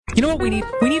You know what we need?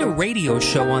 We need a radio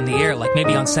show on the air, like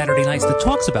maybe on Saturday nights, that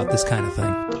talks about this kind of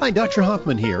thing. Hi, Dr.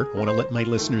 Hoffman here. I want to let my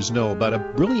listeners know about a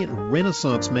brilliant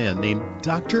Renaissance man named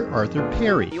Dr. Arthur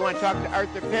Perry. You want to talk to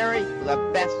Arthur Perry? The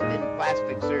best in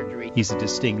plastic surgery. He's a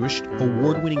distinguished,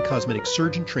 award-winning cosmetic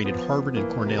surgeon trained at Harvard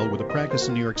and Cornell with a practice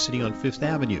in New York City on Fifth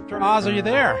Avenue. Dr. Oz, are you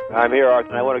there? I'm here, Arthur,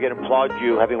 and I want to applaud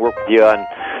you, having worked with you on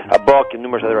a book and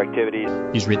numerous other activities.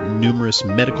 He's written numerous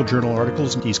medical journal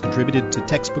articles, and he's contributed to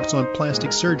textbooks on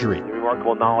plastic surgery. Your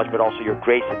remarkable knowledge, but also your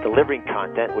grace at delivering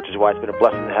content, which is why it's been a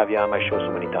blessing to have you on my show so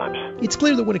many times. It's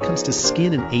clear that when it comes to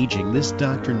skin and aging, this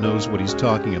doctor knows what he's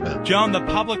talking about. Joan, the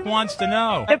public wants to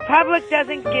know. The public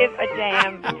doesn't give a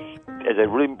damn. As a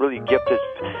really gifted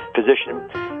physician,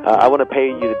 I want to pay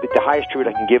you the highest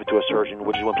tribute I can give to a surgeon,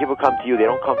 which is when people come to you, they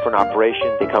don't come for an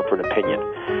operation, they come for an opinion.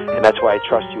 And that's why I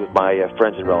trust you with my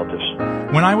friends and relatives.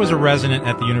 When I was a resident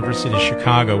at the University of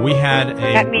Chicago, we had a...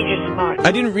 That means you're smart.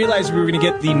 I didn't realize we were going to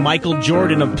get the Michael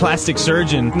Jordan of plastic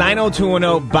surgeon.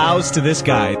 90210 bows to this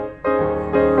guy.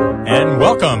 And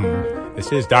welcome.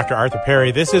 This is Dr. Arthur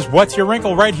Perry. This is What's Your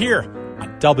Wrinkle right here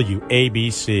on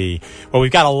WABC. Well,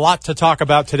 we've got a lot to talk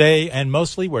about today, and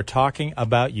mostly we're talking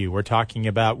about you. We're talking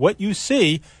about what you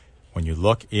see when you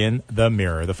look in the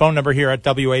mirror. The phone number here at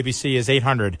WABC is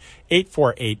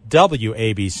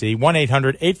 800-848-WABC,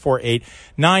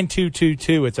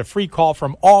 1-800-848-9222. It's a free call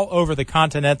from all over the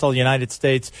continental United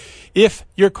States. If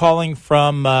you're calling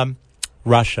from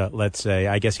Russia, let's say,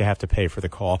 I guess you have to pay for the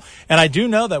call. And I do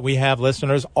know that we have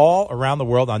listeners all around the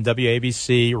world on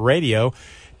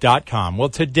WABCRadio.com. Well,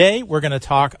 today we're going to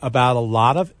talk about a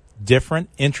lot of different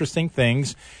interesting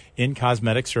things in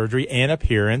cosmetic surgery and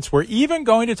appearance. We're even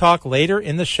going to talk later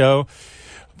in the show,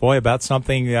 about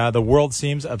something the world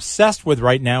seems obsessed with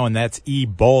right now, and that's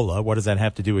Ebola. What does that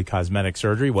have to do with cosmetic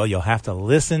surgery? Well, you'll have to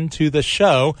listen to the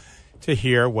show to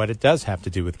hear what it does have to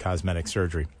do with cosmetic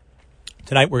surgery.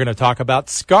 Tonight we're going to talk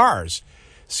about scars.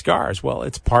 Scars, well,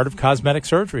 it's part of cosmetic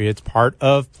surgery. It's part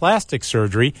of plastic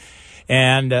surgery.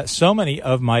 And so many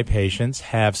of my patients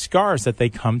have scars that they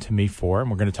come to me for, and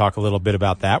we're going to talk a little bit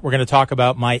about that. We're going to talk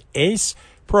about my ACE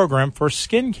program for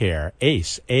skincare,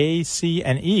 ACE,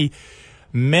 A-C-N-E.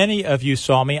 Many of you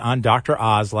saw me on Dr.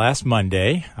 Oz last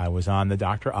Monday. I was on the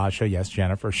Dr. Oz show. Yes,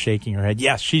 Jennifer shaking her head.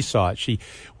 Yes, she saw it. She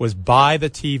was by the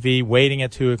TV waiting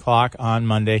at 2 o'clock on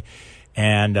Monday,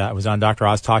 and I was on Dr.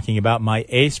 Oz talking about my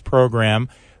ACE program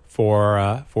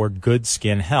for good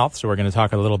skin health. So we're going to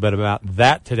talk a little bit about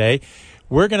that today.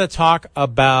 We're going to talk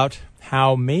about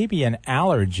how maybe an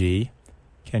allergy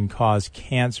can cause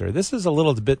cancer. This is a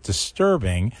little bit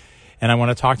disturbing, and I want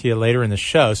to talk to you later in the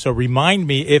show. So remind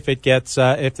me if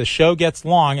the show gets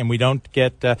long and we don't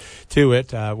get to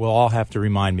it, we'll all have to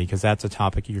remind me, because that's a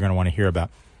topic you're going to want to hear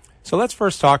about. So let's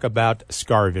first talk about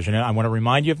scar revision. And I want to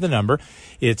remind you of the number.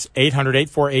 It's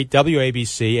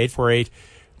 800-848-WABC,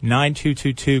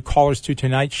 848-9222. Callers to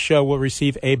tonight's show will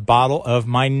receive a bottle of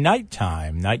my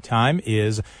Nighttime. Nighttime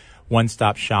is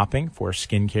one-stop shopping for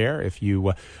skincare. If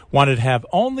you wanted to have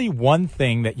only one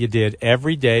thing that you did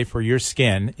every day for your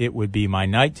skin, it would be my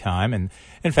Nighttime. And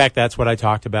in fact, that's what I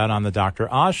talked about on the Dr.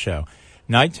 Oz show.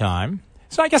 Nighttime.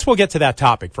 So I guess we'll get to that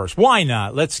topic first. Why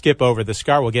not? Let's skip over the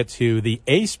scar. We'll get to the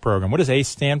ACE program. What does ACE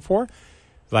stand for?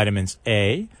 Vitamins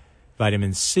A,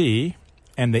 vitamin C,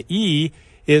 and the E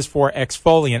is for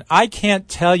exfoliant. I can't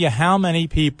tell you how many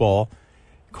people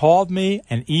called me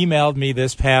and emailed me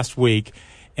this past week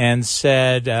and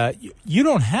said, you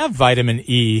don't have vitamin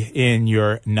E in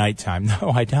your Nighttime.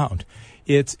 No, I don't.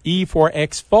 It's E for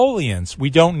exfoliants. We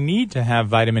don't need to have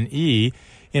vitamin E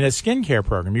in a skincare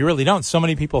program. You really don't. So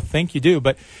many people think you do.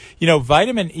 But,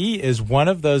 vitamin E is one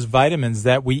of those vitamins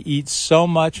that we eat so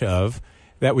much of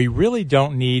that we really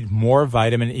don't need more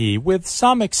vitamin E, with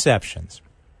some exceptions.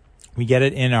 We get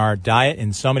it in our diet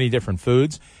in so many different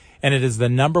foods, and it is the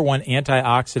number one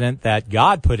antioxidant that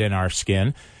God put in our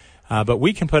skin. But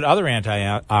we can put other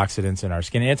antioxidants in our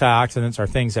skin. Antioxidants are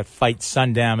things that fight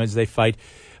sun damage. They fight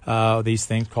these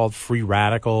things called free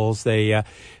radicals. They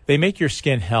make your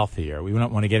skin healthier. We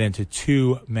don't want to get into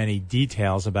too many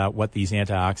details about what these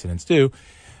antioxidants do,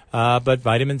 but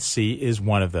vitamin C is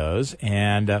one of those.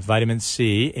 And vitamin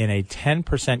C in a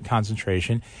 10%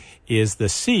 concentration is the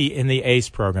C in the ACE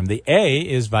program. The A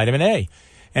is vitamin A.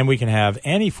 And we can have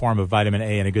any form of vitamin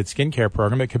A in a good skincare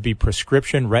program. It could be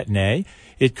prescription Retin-A.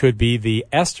 It could be the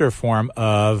ester form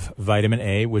of vitamin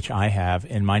A, which I have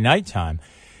in my Nighttime.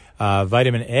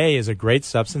 Vitamin A is a great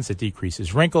substance. It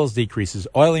decreases wrinkles, decreases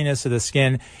oiliness of the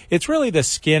skin. It's really the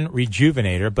skin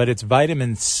rejuvenator, but it's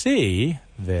vitamin C,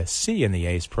 the C in the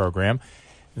ACE program,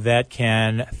 that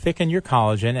can thicken your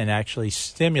collagen and actually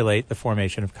stimulate the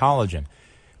formation of collagen.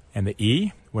 And the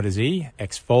E, what is E?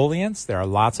 Exfoliants. There are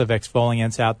lots of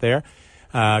exfoliants out there.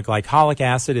 Glycolic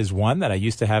acid is one that I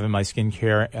used to have in my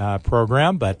skincare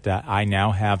program, but I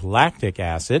now have lactic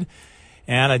acid.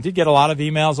 And I did get a lot of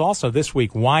emails also this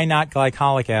week. Why not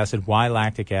glycolic acid? Why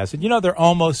lactic acid? You know, they're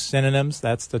almost synonyms.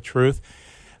 That's the truth.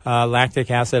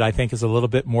 Lactic acid, I think, is a little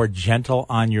bit more gentle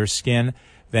on your skin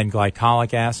than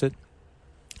glycolic acid.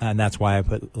 And that's why I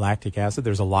put lactic acid.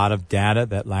 There's a lot of data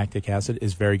that lactic acid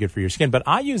is very good for your skin. But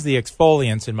I use the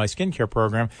exfoliants in my skincare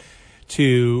program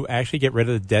to actually get rid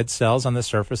of the dead cells on the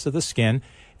surface of the skin.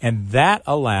 And that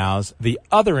allows the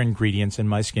other ingredients in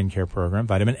my skincare program,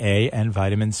 vitamin A and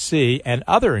vitamin C and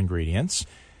other ingredients,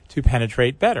 to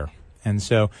penetrate better. And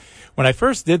so when I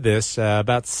first did this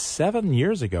about 7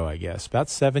 years ago, I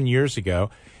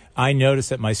noticed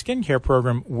that my skincare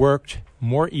program worked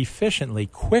more efficiently,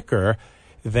 quicker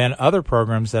than other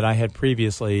programs that I had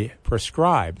previously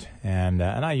prescribed. And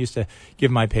I used to give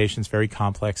my patients very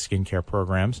complex skincare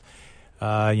programs.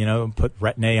 Put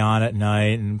Retin-A on at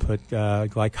night and put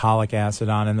glycolic acid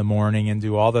on in the morning and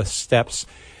do all the steps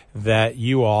that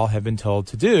you all have been told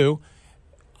to do.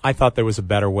 I thought there was a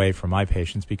better way for my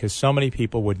patients because so many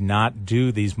people would not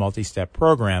do these multi-step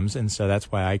programs, and so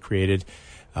that's why I created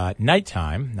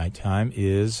Nighttime. Nighttime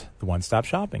is the one-stop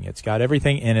shopping. It's got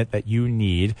everything in it that you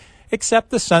need except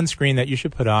the sunscreen that you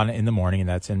should put on in the morning, and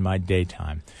that's in my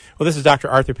daytime. Well, this is Dr.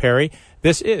 Arthur Perry.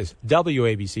 This is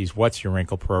WABC's What's Your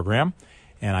Wrinkle program.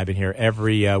 And I've been here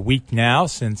every week now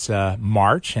since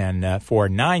March, and for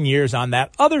 9 years on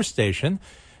that other station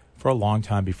for a long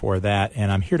time before that.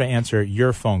 And I'm here to answer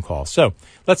your phone call. So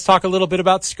let's talk a little bit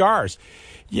about scars.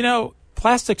 You know,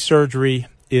 plastic surgery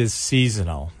is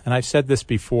seasonal. And I've said this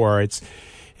before. It's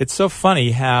so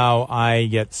funny how I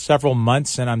get several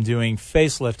months and I'm doing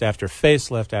facelift after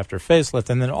facelift after facelift.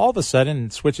 And then all of a sudden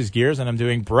it switches gears and I'm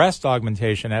doing breast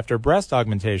augmentation after breast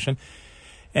augmentation.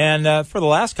 And for the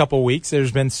last couple of weeks,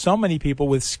 there's been so many people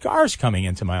with scars coming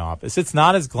into my office. It's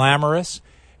not as glamorous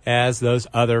as those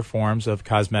other forms of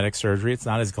cosmetic surgery. It's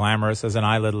not as glamorous as an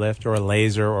eyelid lift or a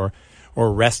laser or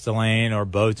Restylane or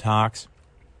Botox.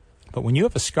 But when you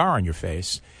have a scar on your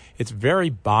face, it's very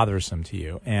bothersome to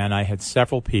you. And I had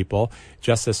several people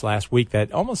just this last week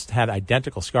that almost had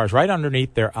identical scars right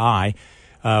underneath their eye.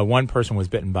 One person was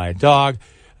bitten by a dog.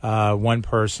 One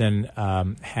person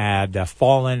had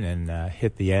fallen and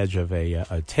hit the edge of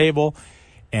a table,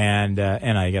 and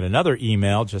I got another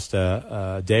email just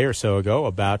a day or so ago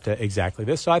about exactly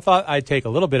this. So I thought I'd take a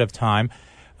little bit of time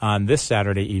on this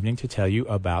Saturday evening to tell you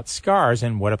about scars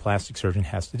and what a plastic surgeon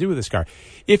has to do with a scar.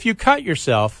 If you cut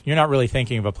yourself, you're not really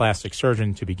thinking of a plastic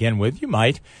surgeon to begin with. You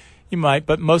might,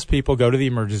 but most people go to the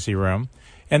emergency room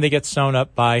and they get sewn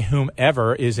up by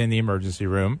whomever is in the emergency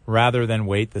room rather than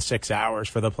wait the 6 hours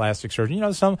for the plastic surgeon. You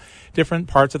know, some different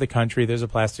parts of the country, there's a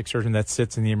plastic surgeon that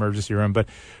sits in the emergency room. But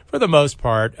for the most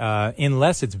part,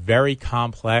 unless it's very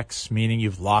complex, meaning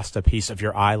you've lost a piece of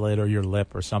your eyelid or your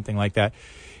lip or something like that,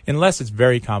 unless it's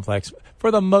very complex,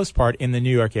 for the most part in the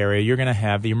New York area, you're going to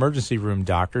have the emergency room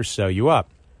doctor sew you up.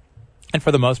 And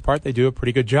for the most part, they do a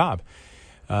pretty good job.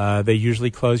 They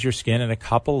usually close your skin in a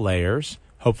couple layers.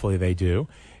 Hopefully they do.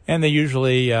 And they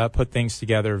usually put things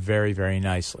together very, very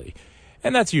nicely.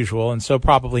 And that's usual. And so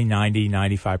probably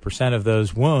 95% of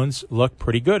those wounds look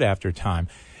pretty good after time.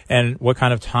 And what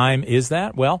kind of time is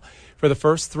that? Well, for the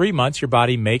first 3 months, your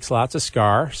body makes lots of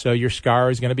scar. So your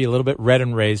scar is going to be a little bit red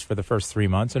and raised for the first 3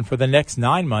 months. And for the next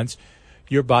 9 months,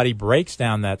 your body breaks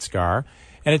down that scar.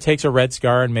 And it takes a red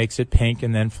scar and makes it pink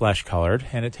and then flesh colored.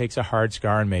 And it takes a hard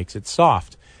scar and makes it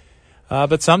soft.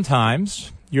 But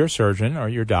sometimes your surgeon or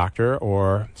your doctor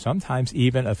or sometimes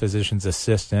even a physician's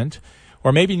assistant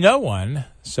or maybe no one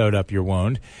sewed up your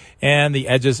wound and the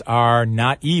edges are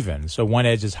not even. So one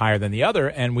edge is higher than the other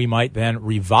and we might then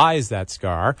revise that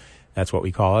scar. That's what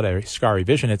we call it, a scar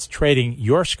revision. It's trading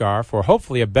your scar for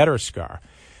hopefully a better scar.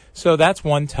 So that's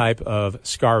one type of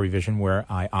scar revision where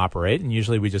I operate, and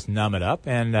usually we just numb it up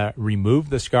and remove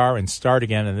the scar and start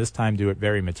again, and this time do it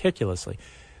very meticulously.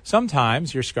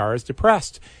 Sometimes your scar is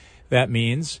depressed. That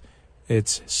means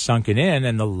it's sunken in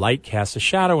and the light casts a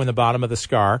shadow in the bottom of the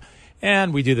scar.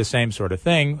 And we do the same sort of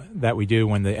thing that we do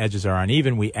when the edges are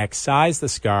uneven. We excise the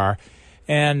scar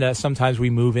and sometimes we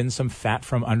move in some fat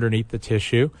from underneath the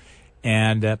tissue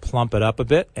and plump it up a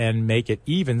bit and make it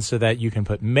even so that you can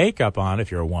put makeup on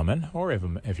if you're a woman or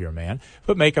if you're a man.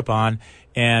 Put makeup on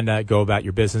and go about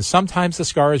your business. Sometimes the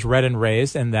scar is red and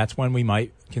raised and that's when we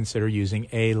might consider using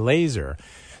a laser.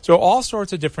 So all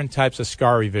sorts of different types of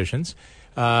scar revisions.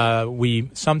 We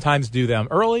sometimes do them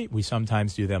early. We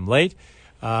sometimes do them late.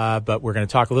 But we're going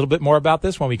to talk a little bit more about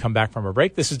this when we come back from a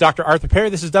break. This is Dr. Arthur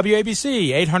Perry. This is WABC,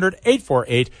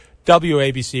 800-848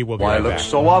 WABC will be Why right look back.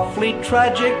 so awfully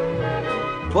tragic?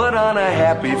 Put on a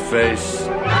happy face.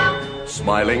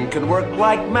 Smiling can work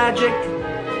like magic.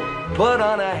 Put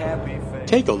on a happy face.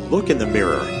 Take a look in the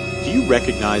mirror. Do you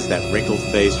recognize that wrinkled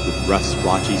face with rough,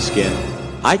 splotchy skin?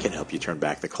 I can help you turn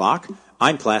back the clock.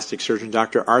 I'm plastic surgeon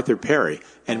Dr. Arthur Perry,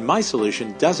 and my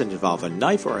solution doesn't involve a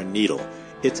knife or a needle.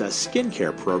 It's a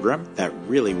skincare program that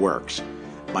really works.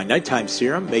 My nighttime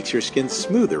serum makes your skin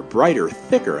smoother, brighter,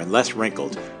 thicker, and less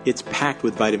wrinkled. It's packed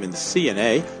with vitamins C and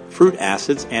A, fruit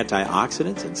acids,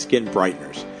 antioxidants, and skin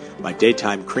brighteners. My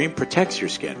daytime cream protects your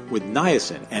skin with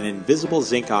niacin and invisible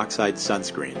zinc oxide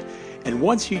sunscreen. And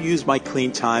once you use my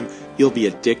Clean Time, you'll be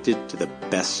addicted to the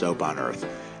best soap on earth.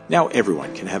 Now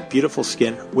everyone can have beautiful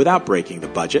skin without breaking the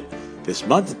budget. This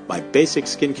month, my basic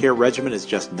skincare regimen is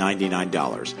just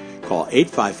 $99. Call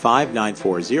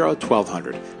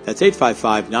 855-940-1200. That's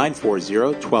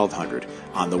 855-940-1200.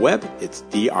 On the web, it's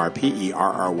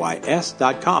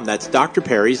drperrys.com. That's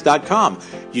drperrys.com.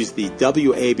 Use the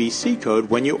WABC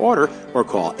code when you order or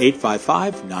call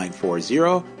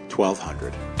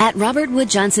 855-940-1200. At Robert Wood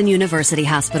Johnson University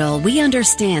Hospital, we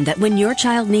understand that when your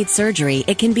child needs surgery,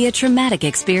 it can be a traumatic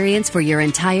experience for your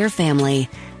entire family.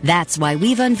 That's why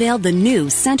we've unveiled the new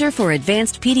Center for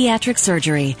Advanced Pediatric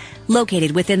Surgery.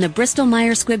 Located within the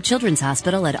Bristol-Myers Squibb Children's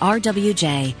Hospital at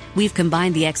RWJ, we've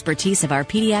combined the expertise of our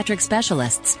pediatric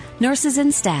specialists, nurses,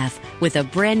 and staff with a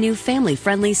brand new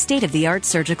family-friendly state-of-the-art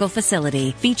surgical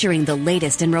facility featuring the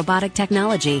latest in robotic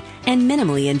technology and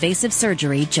minimally invasive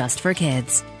surgery just for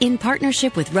kids. In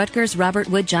partnership with Rutgers Robert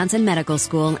Wood Johnson Medical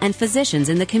School and physicians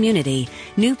in the community,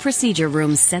 new procedure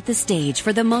rooms set the stage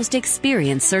for the most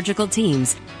experienced surgical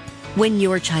teams. When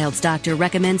your child's doctor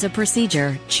recommends a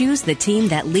procedure, choose the team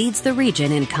that leads the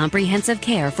region in comprehensive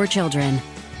care for children.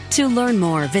 To learn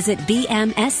more, visit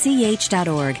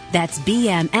bmsch.org. That's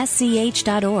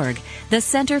bmsch.org, the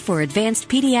Center for Advanced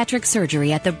Pediatric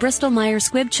Surgery at the Bristol-Myers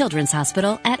Squibb Children's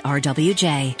Hospital at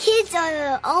RWJ. Kids are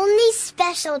the only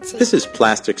specialty. This is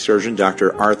plastic surgeon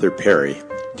Dr. Arthur Perry.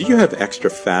 Do you have extra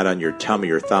fat on your tummy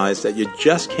or thighs that you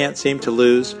just can't seem to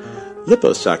lose?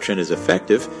 Liposuction is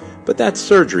effective, but that's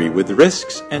surgery with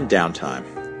risks and downtime.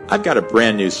 I've got a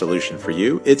brand new solution for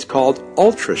you. It's called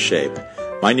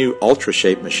UltraShape. My new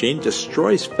UltraShape machine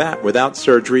destroys fat without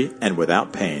surgery and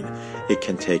without pain. It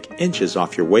can take inches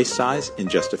off your waist size in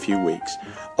just a few weeks.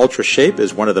 UltraShape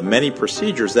is one of the many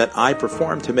procedures that I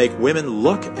perform to make women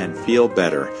look and feel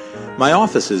better. My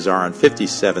offices are on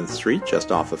 57th Street,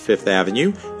 just off of 5th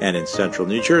Avenue, and in central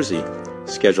New Jersey.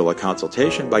 Schedule a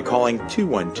consultation by calling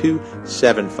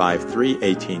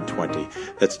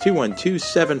 212-753-1820. That's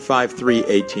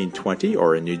 212-753-1820,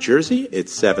 or in New Jersey,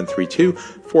 it's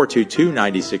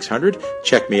 732-422-9600.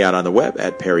 Check me out on the web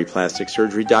at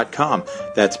perryplasticsurgery.com.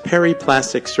 That's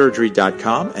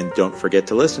perryplasticsurgery.com, and don't forget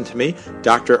to listen to me,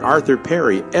 Dr. Arthur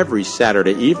Perry, every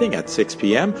Saturday evening at 6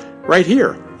 p.m., right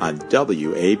here on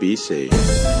WABC.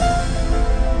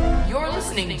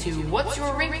 Listening to What's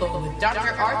Your Wrinkle with Dr.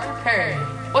 Arthur Perry.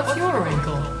 What's your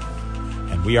wrinkle?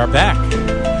 And we are back.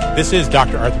 This is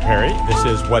Dr. Arthur Perry. This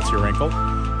is What's Your Wrinkle?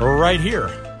 Right here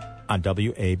on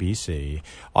WABC.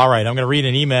 All right, I'm going to read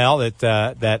an email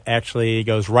that actually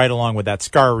goes right along with that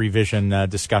scar revision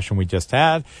discussion we just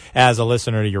had. As a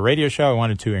listener to your radio show, I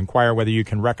wanted to inquire whether you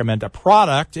can recommend a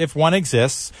product, if one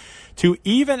exists, to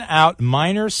even out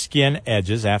minor skin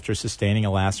edges after sustaining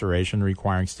a laceration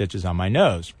requiring stitches on my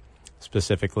nose.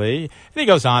 Specifically, and he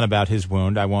goes on about his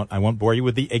wound. I won't bore you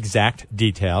with the exact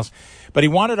details, but he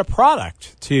wanted a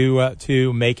product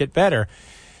to make it better.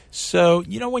 So,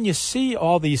 when you see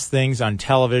all these things on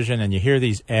television and you hear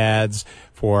these ads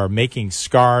for making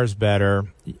scars better,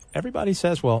 everybody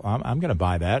says, well, I'm going to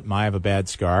buy that. I have a bad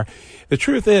scar. The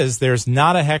truth is there's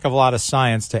not a heck of a lot of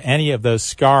science to any of those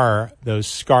scar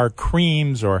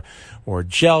creams or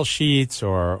gel sheets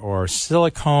or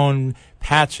silicone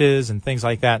patches and things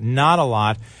like that. Not a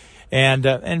lot. And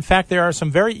in fact, there are some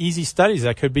very easy studies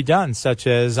that could be done, such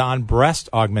as on breast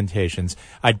augmentations,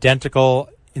 identical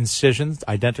incisions,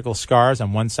 identical scars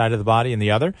on one side of the body and the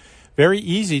other. Very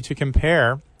easy to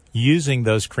compare using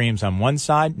those creams on one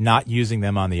side, not using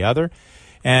them on the other,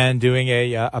 and doing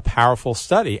a powerful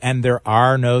study. And there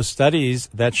are no studies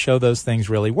that show those things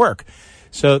really work.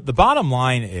 So the bottom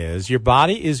line is your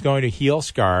body is going to heal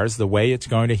scars the way it's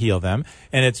going to heal them,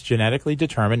 and it's genetically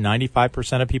determined.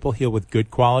 95% of people heal with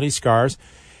good quality scars,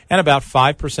 and about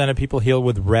 5% of people heal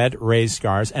with red raised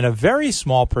scars, and a very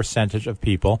small percentage of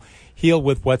people heal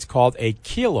with what's called a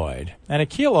keloid. And a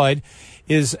keloid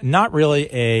is not really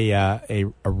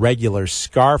a regular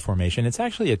scar formation. It's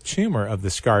actually a tumor of the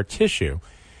scar tissue.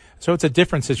 So it's a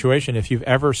different situation. If you've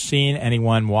ever seen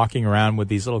anyone walking around with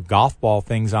these little golf ball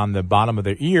things on the bottom of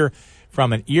their ear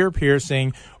from an ear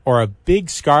piercing or a big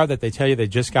scar that they tell you they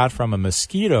just got from a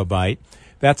mosquito bite,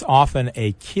 that's often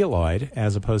a keloid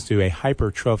as opposed to a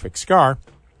hypertrophic scar.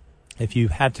 If you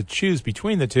had to choose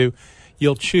between the two,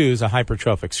 you'll choose a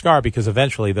hypertrophic scar because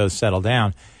eventually those settle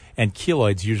down, and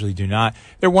keloids usually do not.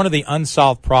 They're one of the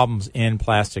unsolved problems in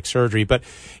plastic surgery. But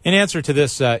in answer to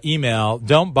this email,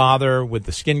 don't bother with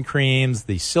the skin creams,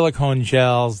 the silicone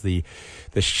gels, the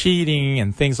sheeting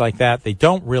and things like that. They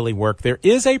don't really work. There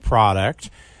is a product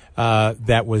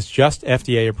that was just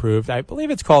FDA approved. I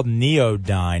believe it's called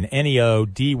Neodyne,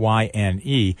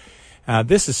 Neodyne.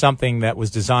 This is something that was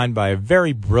designed by a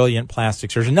very brilliant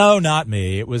plastic surgeon. No, not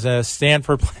me. It was a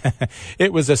Stanford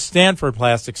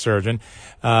plastic surgeon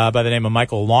by the name of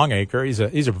Michael Longacre. He's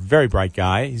a very bright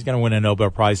guy. He's going to win a Nobel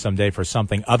Prize someday for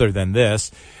something other than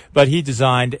this. But he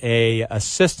designed a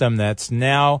system that's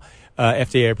now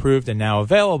FDA approved and now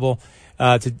available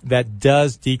that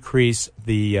does decrease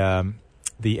the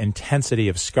intensity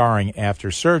of scarring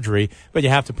after surgery, but you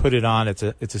have to put it on. It's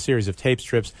a series of tape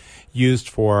strips used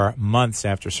for months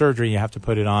after surgery. You have to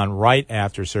put it on right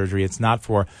after surgery. It's not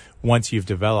for once you've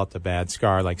developed a bad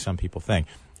scar like some people think.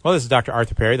 Well, this is Dr.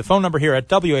 Arthur Perry. The phone number here at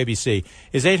WABC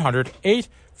is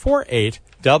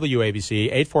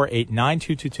 800-848-WABC,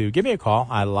 848-9222. Give me a call.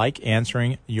 I like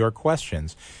answering your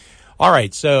questions. All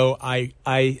right, so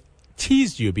I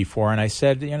teased you before, and I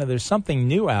said, there's something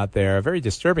new out there, a very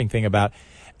disturbing thing about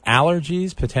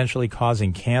allergies potentially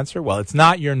causing cancer. Well, it's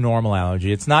not your normal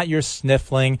allergy. It's not your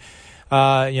sniffling.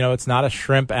 It's not a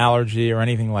shrimp allergy or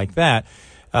anything like that.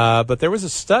 But there was a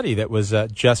study that was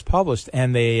just published,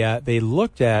 and they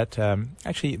looked at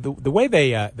actually the way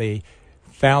they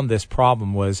found this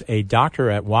problem was a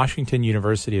doctor at Washington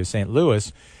University of St.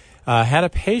 Louis had a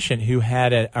patient who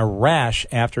had a rash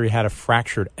after he had a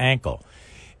fractured ankle.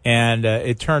 And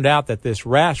it turned out that this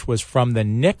rash was from the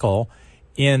nickel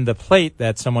in the plate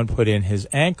that someone put in his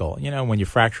ankle. When you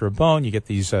fracture a bone, you get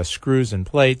these screws and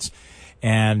plates,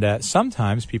 and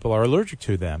sometimes people are allergic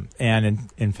to them. And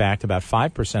in fact, about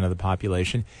 5% of the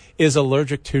population is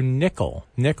allergic to nickel.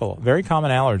 Nickel, very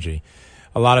common allergy.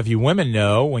 A lot of you women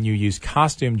know when you use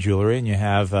costume jewelry and you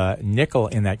have nickel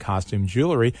in that costume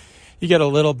jewelry, you get a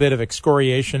little bit of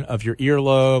excoriation of your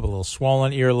earlobe, a little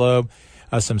swollen earlobe,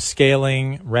 some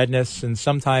scaling, redness, and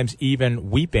sometimes even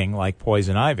weeping like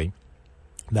poison ivy.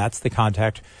 That's the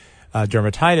contact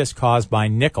dermatitis caused by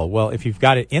nickel. Well, if you've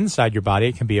got it inside your body,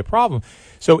 it can be a problem.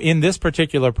 So in this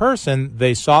particular person,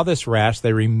 they saw this rash.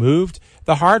 They removed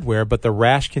the hardware, but the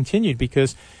rash continued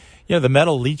because, the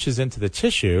metal leaches into the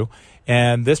tissue.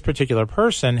 And this particular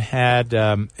person had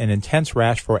an intense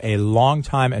rash for a long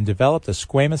time and developed a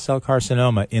squamous cell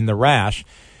carcinoma in the rash.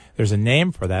 There's a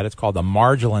name for that. It's called the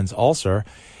Marjolins ulcer.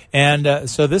 And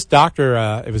so this doctor,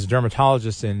 it was a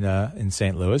dermatologist in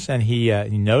St. Louis, and he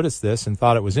noticed this and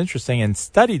thought it was interesting and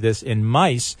studied this in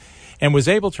mice and was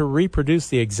able to reproduce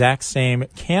the exact same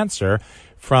cancer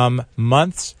from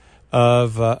months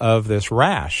of this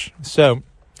rash. So,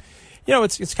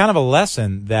 it's kind of a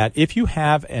lesson that if you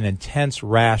have an intense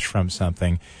rash from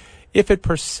something, if it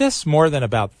persists more than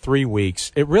about 3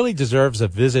 weeks, it really deserves a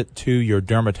visit to your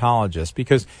dermatologist,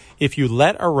 because if you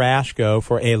let a rash go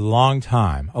for a long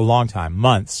time,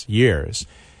 months, years,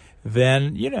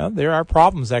 then, there are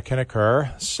problems that can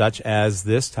occur, such as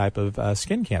this type of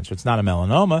skin cancer. It's not a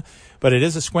melanoma, but it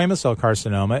is a squamous cell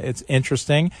carcinoma. It's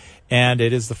interesting, and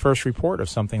it is the first report of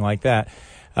something like that.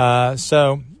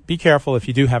 So be careful if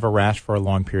you do have a rash for a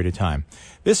long period of time.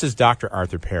 This is Dr.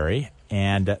 Arthur Perry,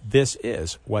 and this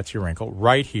is What's Your Wrinkle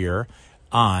right here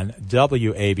on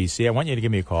WABC. I want you to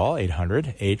give me a call,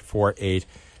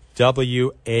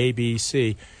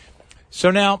 800-848-WABC.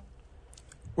 So now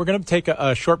we're going to take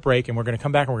a short break, and we're going to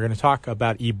come back and we're going to talk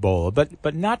about Ebola,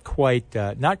 but not quite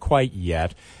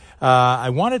yet. I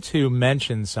wanted to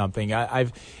mention something.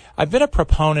 I've been a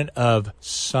proponent of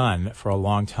sun for a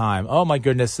long time. Oh my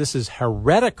goodness, this is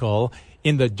heretical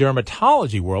in the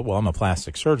dermatology world. Well, I'm a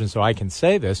plastic surgeon, so I can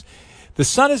say this. The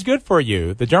sun is good for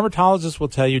you. The dermatologist will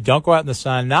tell you, don't go out in the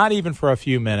sun, not even for a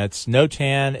few minutes. No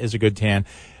tan is a good tan.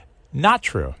 Not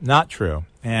true.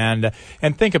 And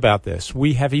think about this.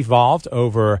 We have evolved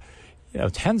over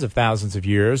tens of thousands of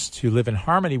years to live in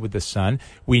harmony with the sun.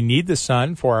 We need the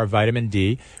sun for our vitamin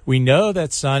D. We know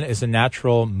that sun is a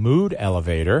natural mood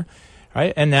elevator,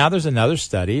 right? And now there's another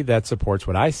study that supports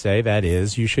what I say. That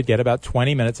is, you should get about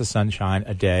 20 minutes of sunshine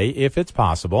a day if it's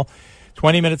possible.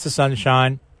 20 minutes of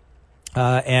sunshine.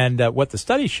 And what the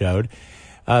study showed,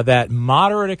 that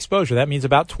moderate exposure, that means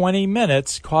about 20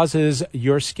 minutes, causes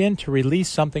your skin to release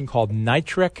something called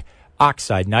nitric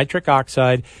oxide, nitric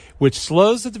oxide, which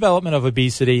slows the development of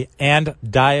obesity and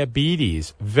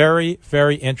diabetes. Very,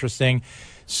 very interesting.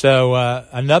 So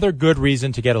another good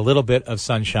reason to get a little bit of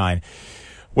sunshine.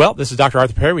 Well, this is Dr.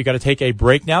 Arthur Perry. We've got to take a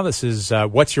break now. This is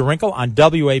What's Your Wrinkle on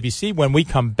WABC. When we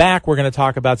come back, we're going to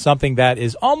talk about something that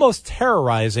is almost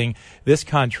terrorizing this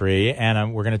country,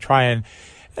 and we're going to try and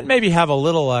maybe have a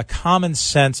little common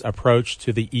sense approach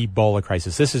to the Ebola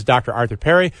crisis. This is Dr. Arthur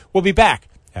Perry. We'll be back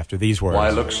after these words. Why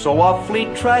look so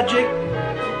awfully tragic?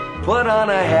 Put on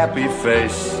a happy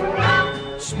face.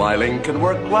 Smiling can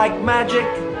work like magic.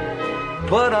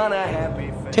 Put on a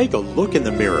happy face. Take a look in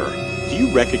the mirror. Do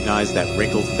you recognize that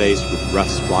wrinkled face with rough,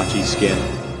 splotchy skin?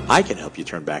 I can help you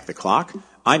turn back the clock.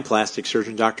 I'm plastic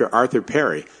surgeon Dr. Arthur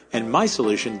Perry, and my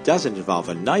solution doesn't involve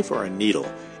a knife or a needle.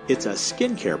 It's a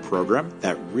skincare program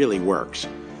that really works.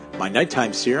 My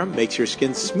nighttime serum makes your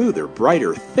skin smoother,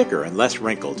 brighter, thicker, and less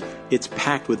wrinkled. It's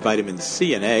packed with vitamins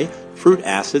C and A, fruit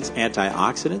acids,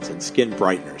 antioxidants, and skin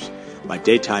brighteners. My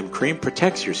daytime cream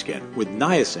protects your skin with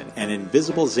niacin and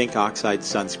invisible zinc oxide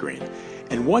sunscreen.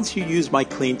 And once you use my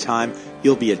clean time,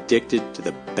 you'll be addicted to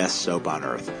the best soap on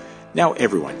earth. Now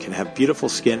everyone can have beautiful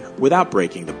skin without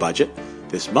breaking the budget.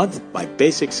 This month, my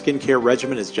basic skincare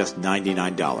regimen is just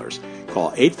 $99.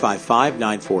 Call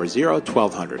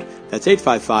 855-940-1200. That's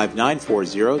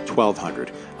 855-940-1200.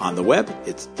 On the web,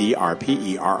 it's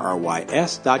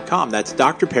drperrys.com. That's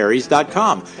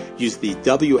drperrys.com. Use the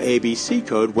WABC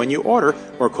code when you order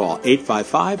or call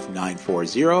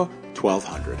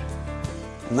 855-940-1200.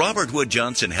 Robert Wood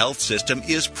Johnson Health System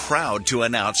is proud to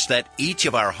announce that each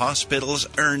of our hospitals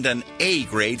earned an A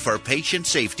grade for patient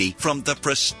safety from the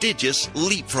prestigious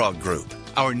Leapfrog Group.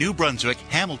 Our New Brunswick,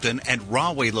 Hamilton, and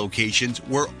Rahway locations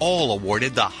were all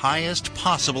awarded the highest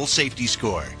possible safety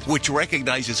score, which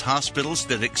recognizes hospitals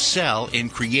that excel in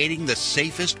creating the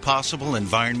safest possible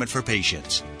environment for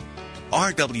patients.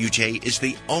 RWJ is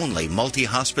the only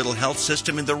multi-hospital health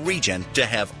system in the region to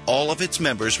have all of its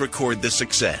members record the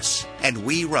success. And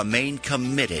we remain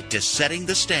committed to setting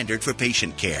the standard for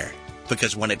patient care.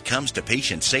 Because when it comes to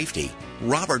patient safety,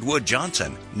 Robert Wood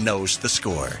Johnson knows the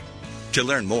score. To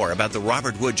learn more about the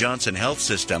Robert Wood Johnson Health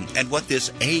System and what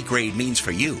this A grade means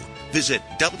for you, visit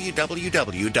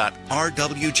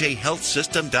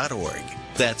www.rwjhealthsystem.org.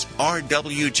 That's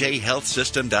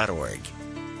rwjhealthsystem.org.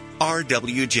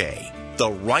 RWJ. The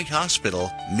right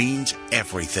hospital means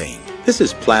everything. This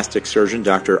is plastic surgeon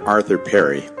Dr. Arthur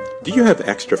Perry. Do you have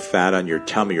extra fat on your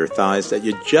tummy or thighs that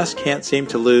you just can't seem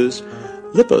to lose?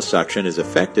 Liposuction is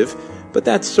effective, but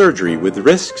that's surgery with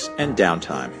risks and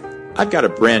downtime. I've got a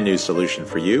brand new solution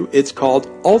for you. It's called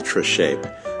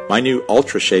UltraShape. My new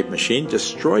UltraShape machine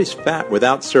destroys fat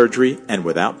without surgery and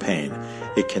without pain.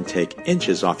 It can take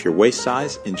inches off your waist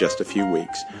size in just a few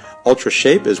weeks.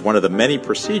 UltraShape is one of the many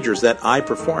procedures that I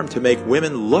perform to make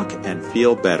women look and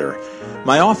feel better.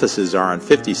 My offices are on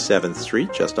 57th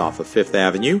Street, just off of 5th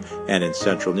Avenue, and in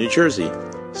Central New Jersey.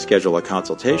 Schedule a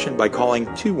consultation by calling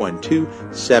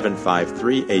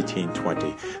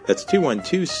 212-753-1820. That's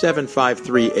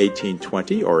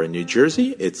 212-753-1820, or in New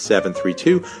Jersey, it's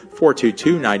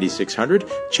 732-422-9600.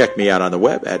 Check me out on the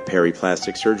web at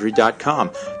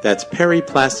perryplasticsurgery.com. That's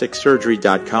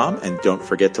perryplasticsurgery.com, and don't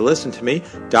forget to listen to me,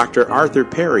 Dr. Arthur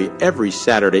Perry, every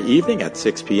Saturday evening at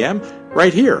 6 p.m.,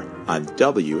 right here on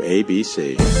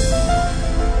WABC.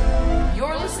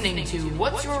 Listening to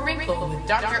What's Your Wrinkle with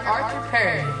Dr. Arthur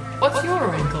Perry. What's your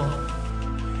wrinkle?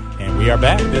 And we are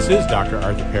back. This is Dr.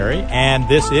 Arthur Perry, and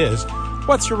this is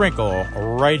What's Your Wrinkle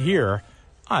right here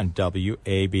on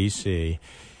WABC.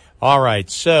 All right,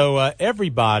 so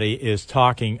everybody is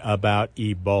talking about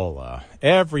Ebola.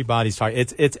 Everybody's talking.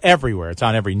 It's everywhere. It's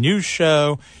on every news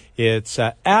show. It's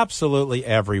absolutely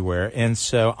everywhere. And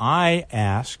so I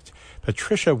asked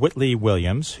Patricia Whitley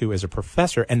Williams, who is a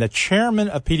professor and the chairman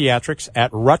of pediatrics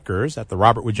at Rutgers at the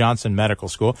Robert Wood Johnson Medical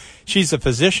School. She's a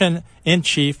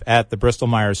physician-in-chief at the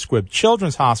Bristol-Myers Squibb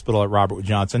Children's Hospital at Robert Wood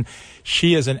Johnson.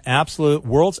 She is an absolute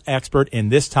world's expert in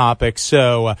this topic.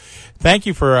 So thank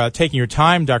you for taking your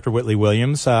time, Dr. Whitley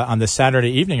Williams, on this Saturday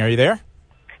evening. Are you there?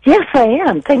 Yes, I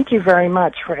am. Thank you very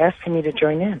much for asking me to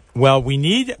join in. Well, we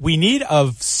need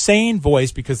a sane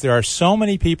voice because there are so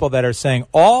many people that are saying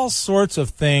all sorts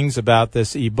of things about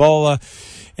this Ebola.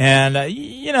 And,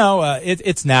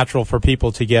 it's natural for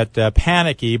people to get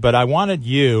panicky, but I wanted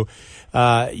you,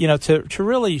 to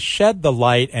really shed the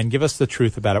light and give us the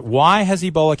truth about it. Why has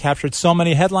Ebola captured so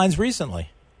many headlines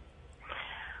recently?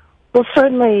 Well,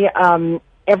 certainly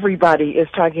everybody is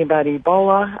talking about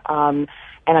Ebola.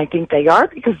 And I think they are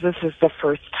because this is the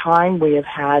first time we have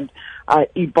had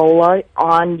Ebola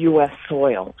on U.S.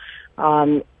 soil.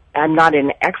 I'm not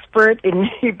an expert in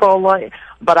Ebola,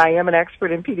 but I am an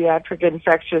expert in pediatric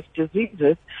infectious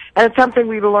diseases, and it's something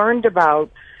we learned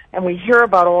about and we hear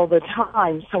about all the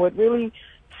time. So it really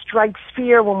strikes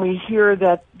fear when we hear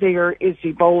that there is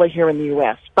Ebola here in the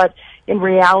U.S. But in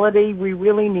reality, we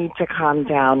really need to calm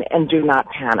down and do not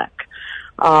panic.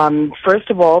 First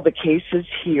of all, the cases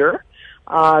here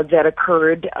that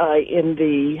occurred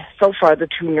so far, the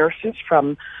 2 nurses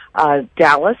from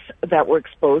Dallas that were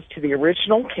exposed to the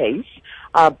original case.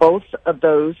 Both of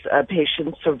those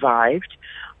patients survived.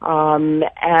 And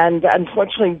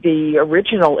unfortunately, the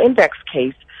original index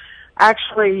case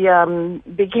actually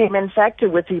became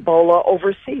infected with Ebola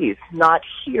overseas, not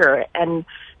here. And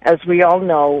as we all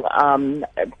know,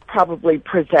 probably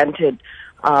presented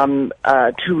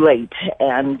too late.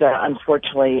 And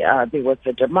unfortunately, there was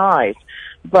a demise.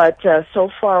 But so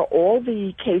far, all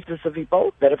the cases of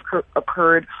Ebola that have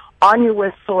occurred on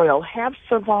U.S. soil have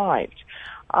survived.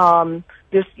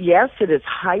 Yes, it is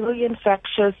highly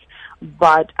infectious,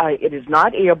 but it is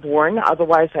not airborne.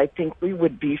 Otherwise, I think we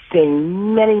would be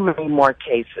seeing many, many more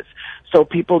cases. So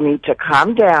people need to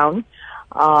calm down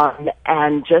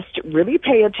and just really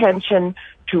pay attention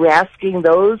to asking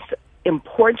those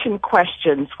important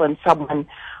questions when someone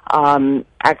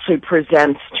actually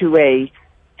presents to a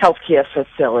healthcare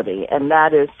facility, and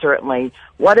that is certainly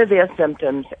what are their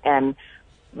symptoms and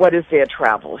what is their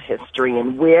travel history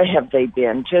and where have they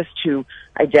been, just to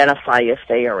identify if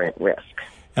they are at risk.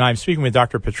 And I'm speaking with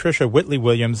Dr. Patricia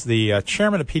Whitley-Williams, the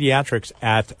chairman of pediatrics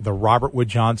at the Robert Wood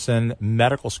Johnson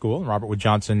Medical School and Robert Wood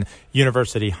Johnson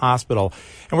University Hospital.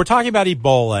 And we're talking about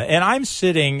Ebola. And I'm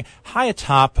sitting high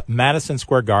atop Madison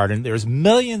Square Garden. There's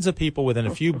millions of people within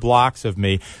a few blocks of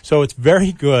me. So it's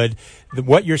very good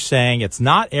what you're saying. It's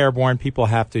not airborne. People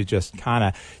have to just kind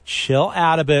of chill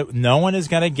out a bit. No one is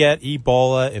going to get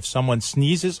Ebola if someone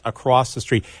sneezes across the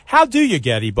street. How do you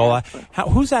get Ebola?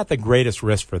 Who's at the greatest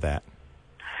risk for that?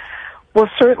 Well,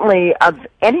 certainly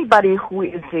anybody who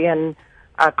is in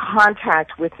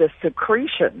contact with the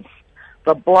secretions,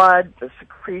 the blood, the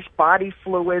body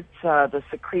fluids, the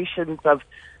secretions of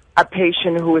a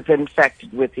patient who is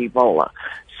infected with Ebola.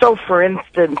 So, for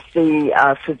instance,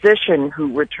 the physician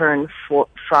who returned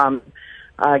from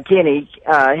Guinea,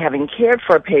 having cared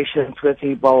for patients with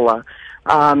Ebola,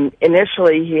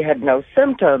 initially he had no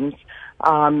symptoms,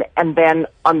 and then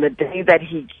on the day that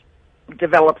he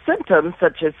develop symptoms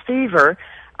such as fever,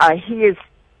 he is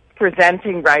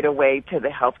presenting right away to the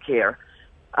healthcare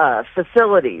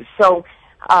facilities. So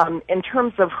in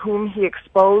terms of whom he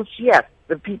exposed, yes,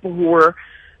 the people who were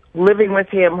living with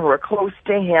him, who were close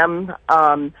to him,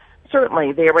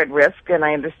 certainly they are at risk, and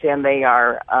I understand they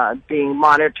are being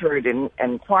monitored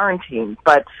and quarantined.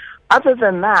 But other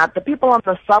than that, the people on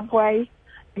the subway,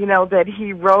 that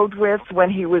he rode with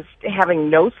when he was having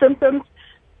no symptoms,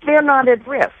 they're not at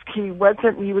risk. He was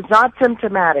not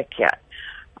symptomatic yet.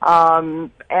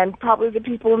 And probably the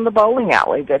people in the bowling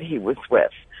alley that he was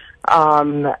with.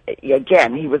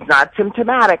 Again, he was not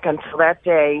symptomatic until that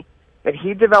day that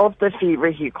he developed the fever.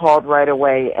 He called right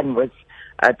away and was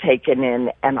taken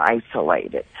in and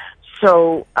isolated.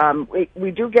 So we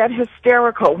do get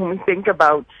hysterical when we think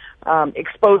about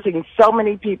exposing so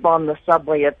many people on the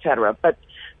subway, et cetera. But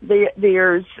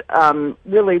there is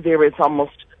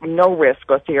almost no risk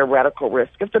or theoretical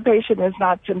risk if the patient is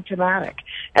not symptomatic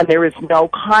and there is no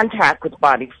contact with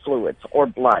body fluids or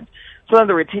blood. So in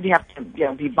other words, he'd have to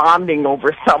be vomiting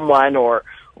over someone or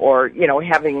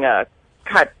having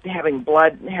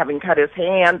blood, having cut his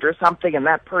hand or something, and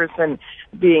that person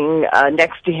being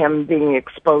next to him being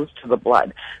exposed to the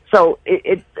blood. So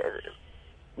it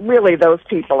really, those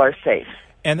people are safe.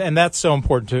 And that's so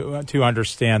important to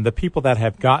understand. The people that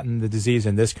have gotten the disease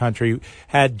in this country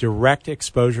had direct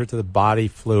exposure to the body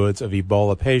fluids of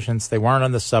Ebola patients. They weren't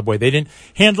on the subway. They didn't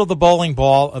handle the bowling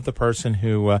ball of the person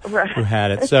who had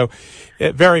it. So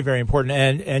very, very important.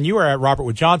 And you are at Robert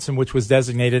Wood Johnson, which was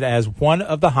designated as one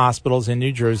of the hospitals in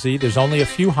New Jersey. There's only a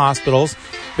few hospitals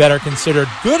that are considered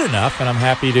good enough, and I'm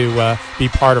happy to be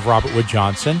part of Robert Wood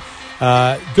Johnson,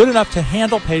 good enough to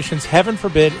handle patients. Heaven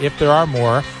forbid if there are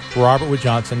more, Robert Wood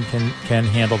Johnson can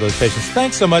handle those patients.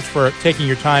 Thanks so much for taking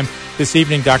your time this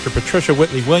evening, Dr. Patricia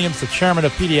Whitley-Williams, the chairman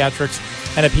of pediatrics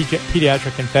and a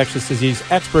pediatric infectious disease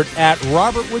expert at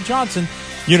Robert Wood Johnson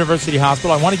University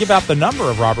Hospital. I want to give out the number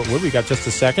of Robert Wood. We got just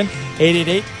a second.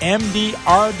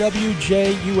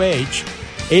 888-MD-RWJUH.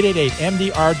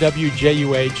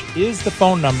 888-MD-RWJUH is the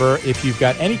phone number if you've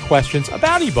got any questions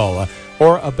about Ebola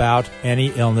or about any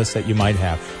illness that you might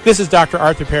have. This is Dr.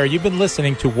 Arthur Perry. You've been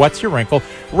listening to What's Your Wrinkle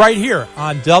right here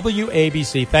on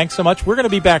WABC. Thanks so much. We're going to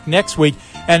be back next week.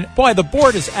 And, boy, the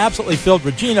board is absolutely filled.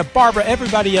 Regina, Barbara,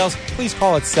 everybody else, please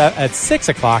call at 6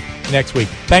 o'clock next week.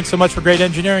 Thanks so much for great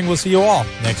engineering. We'll see you all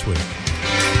next week.